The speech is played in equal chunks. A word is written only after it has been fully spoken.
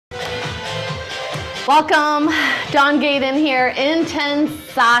Welcome, Dawn Gaden here,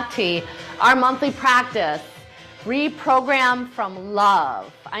 intenSati, our monthly practice, Reprogram from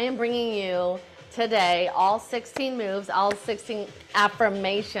Love. I am bringing you today all 16 moves, all 16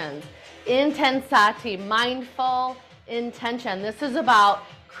 affirmations, intenSati, mindful intention. This is about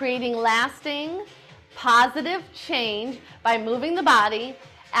creating lasting, positive change by moving the body,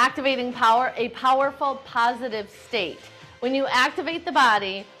 activating a powerful, positive state. When you activate the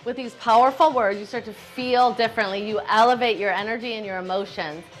body with these powerful words, you start to feel differently. You elevate your energy and your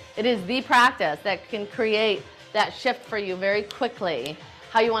emotions. It is the practice that can create that shift for you very quickly.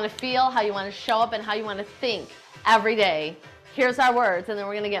 How you want to feel, how you want to show up, and how you want to think every day. Here's our words, and then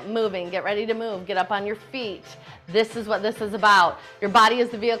we're going to get moving. Get ready to move. Get up on your feet. This is what this is about. Your body is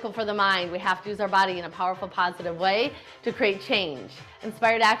the vehicle for the mind. We have to use our body in a powerful, positive way to create change.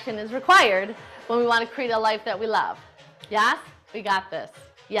 Inspired action is required when we want to create a life that we love. Yes? We got this.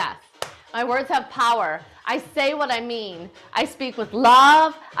 Yes. My words have power. I say what I mean. I speak with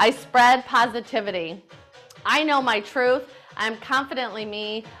love. I spread positivity. I know my truth. I'm confidently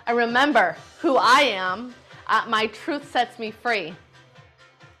me. I remember who I am. My truth sets me free.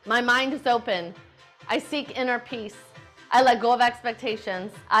 My mind is open. I seek inner peace. I let go of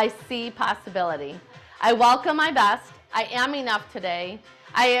expectations. I see possibility. I welcome my best. I am enough today.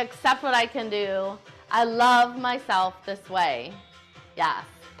 I accept what I can do. I love myself this way. Yes,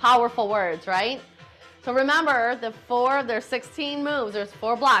 powerful words, right? So remember, there's 16 moves, there's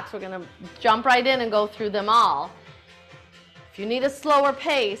 4 blocks. We're gonna jump right in and go through them all. If you need a slower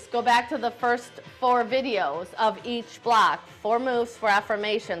pace, go back to the first 4 videos of each block. 4 moves, 4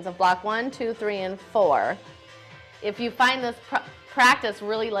 affirmations of block 1, 2, 3, and 4. If you find this practice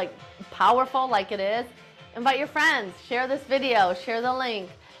really powerful like it is, invite your friends, share this video, share the link.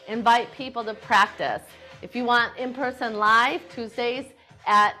 Invite people to practice. If you want in-person live, Tuesdays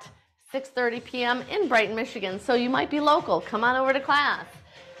at 6:30 p.m. in Brighton, Michigan. So you might be local. Come on over to class.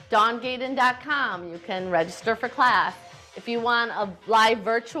 DawnGaden.com. You can register for class. If you want a live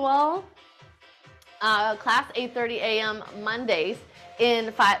virtual class, 8:30 a.m. Mondays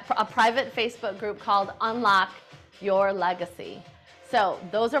in a private Facebook group called Unlock Your Legacy. So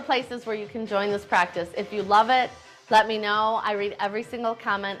those are places where you can join this practice. If you love it, let me know. I read every single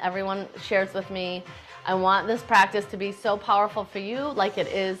comment everyone shares with me. I want this practice to be so powerful for you like it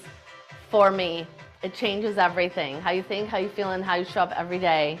is for me. It changes everything. How you think, how you feel, and how you show up every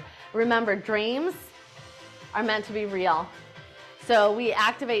day. Remember, dreams are meant to be real. So we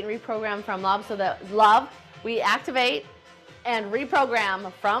activate and reprogram from love so that we activate and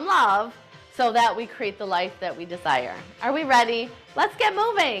reprogram from love so that we create the life that we desire. Are we ready? Let's get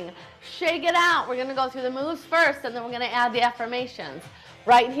moving. Shake it out. We're going to go through the moves first, and then we're going to add the affirmations.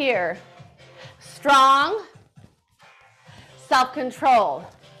 Right here. Strong, self-control.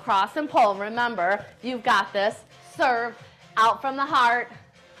 Cross and pull. Remember, you've got this. Serve, out from the heart.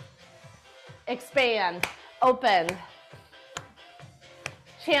 Expand, open.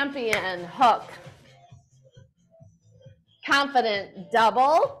 Champion, hook. Confident,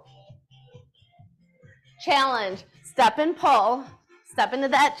 double. Challenge, step and pull. Step into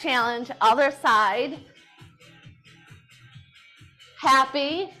that challenge, other side.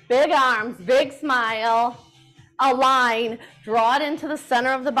 Happy, big arms, big smile. Align, draw it into the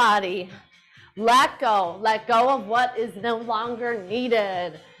center of the body. Let go of what is no longer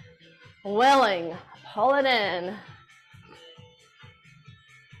needed. Willing, pull it in.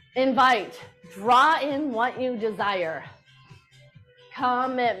 Invite, draw in what you desire.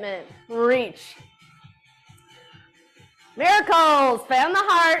 Commitment, reach. Miracles, fan the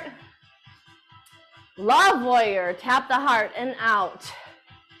heart. Love warrior, tap the heart and out.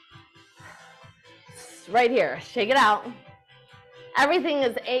 Right here, shake it out. Everything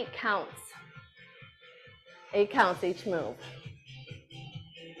is 8 counts. 8 counts each move.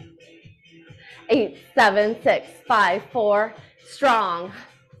 8, 7, 6, 5, 4, strong.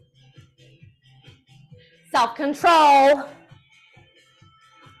 Self-control.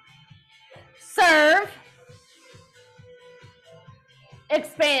 Serve.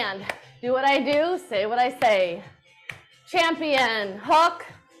 Expand. Do what I do, say what I say. Champion, hook.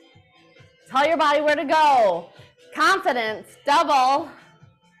 Tell your body where to go. Confidence, double.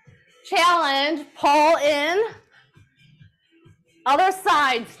 Challenge, pull in. Other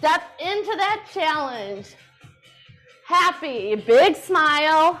side, step into that challenge. Happy, big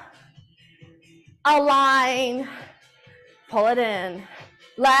smile. Align, pull it in.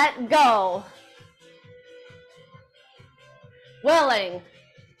 Let go. Willing.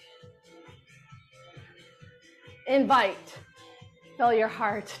 Invite. Fill your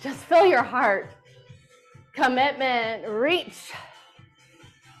heart. Just fill your heart. Commitment. Reach.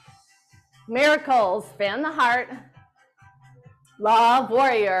 Miracles, fan the heart. Love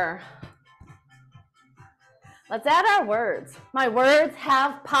warrior. Let's add our words. My words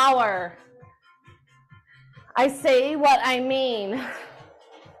have power. I say what I mean.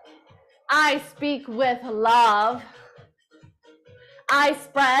 I speak with love. I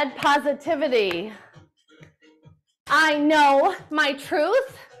spread positivity. I know my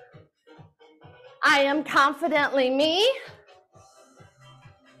truth. I am confidently me.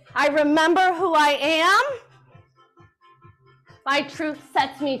 I remember who I am. My truth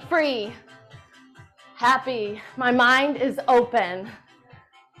sets me free. Happy. My mind is open.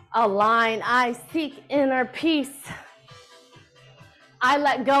 Align. I seek inner peace. I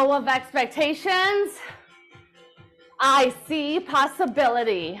let go of expectations. I see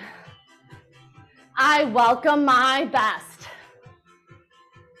possibility. I welcome my best.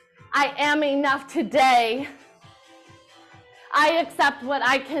 I am enough today. I accept what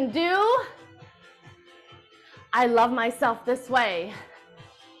I can do. I love myself this way.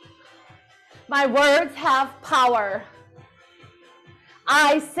 My words have power.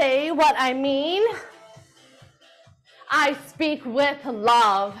 I say what I mean. I speak with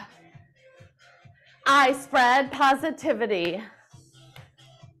love. I spread positivity.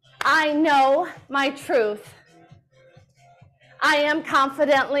 I know my truth. I am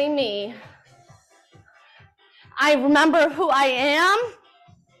confidently me. I remember who I am.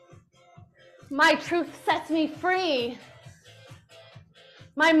 My truth sets me free.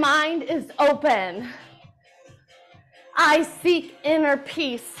 My mind is open. I seek inner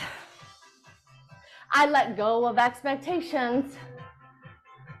peace. I let go of expectations.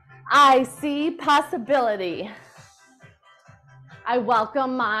 I see possibility. I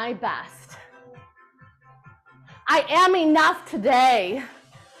welcome my best. I am enough today.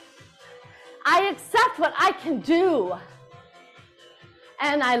 I accept what I can do.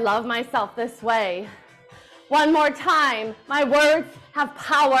 And I love myself this way. One more time. My words have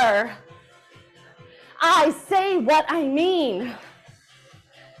power. I say what I mean.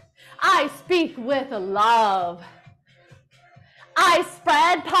 I speak with love. I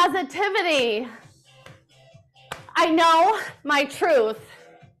spread positivity. I know my truth.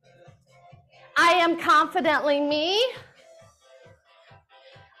 I am confidently me.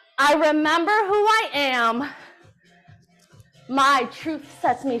 I remember who I am. My truth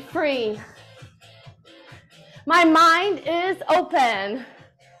sets me free. My mind is open.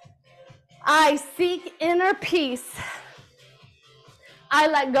 I seek inner peace. I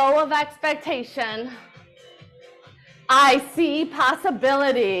let go of expectation. I see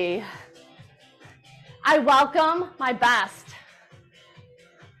possibility. I welcome my best.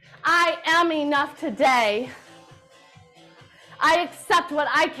 I am enough today. I accept what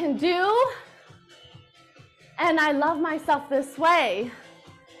I can do. And I love myself this way.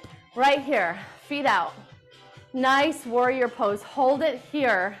 Right here, feet out. Nice warrior pose. Hold it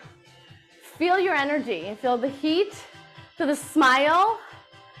here. Feel your energy. Feel the heat. Feel the smile.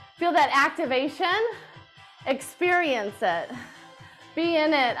 Feel that activation. Experience it. Be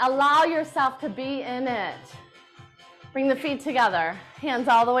in it. Allow yourself to be in it. Bring the feet together. Hands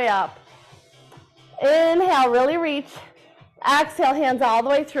all the way up. Inhale, really reach. Exhale, hands all the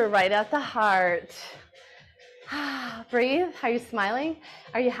way through, right at the heart. Breathe. Are you smiling?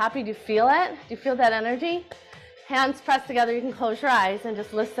 Are you happy? Do you feel it? Do you feel that energy? Hands pressed together. You can close your eyes and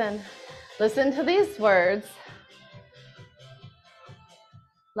just listen. Listen to these words.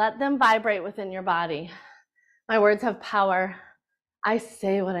 Let them vibrate within your body. My words have power. I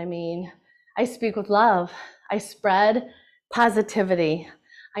say what I mean. I speak with love. I spread positivity.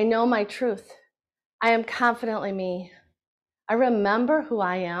 I know my truth. I am confidently me. I remember who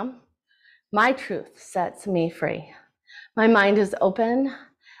I am. My truth sets me free. My mind is open.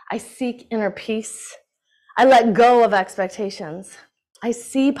 I seek inner peace. I let go of expectations. I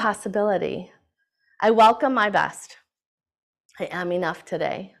see possibility. I welcome my best. I am enough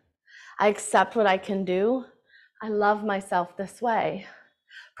today. I accept what I can do. I love myself this way.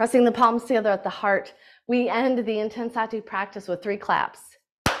 Pressing the palms together at the heart, we end the intenSati practice with 3 claps.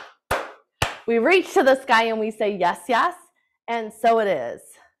 We reach to the sky and we say, yes, yes, and so it is.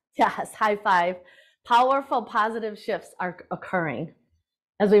 Yes, high five. Powerful, positive shifts are occurring.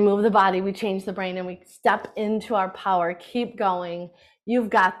 As we move the body, we change the brain and we step into our power. Keep going. You've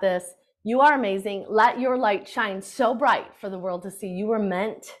got this. You are amazing. Let your light shine so bright for the world to see. You were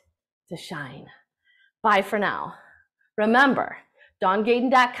meant to shine. Bye for now. Remember,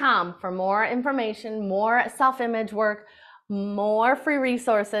 DawnGayden.com for more information, more self-image work, more free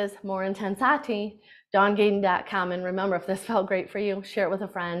resources, more intenSati. DawnGayden.com. And remember, if this felt great for you, share it with a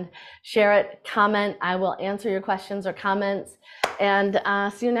friend. Share it, comment. I will answer your questions or comments. And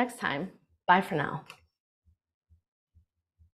see you next time. Bye for now.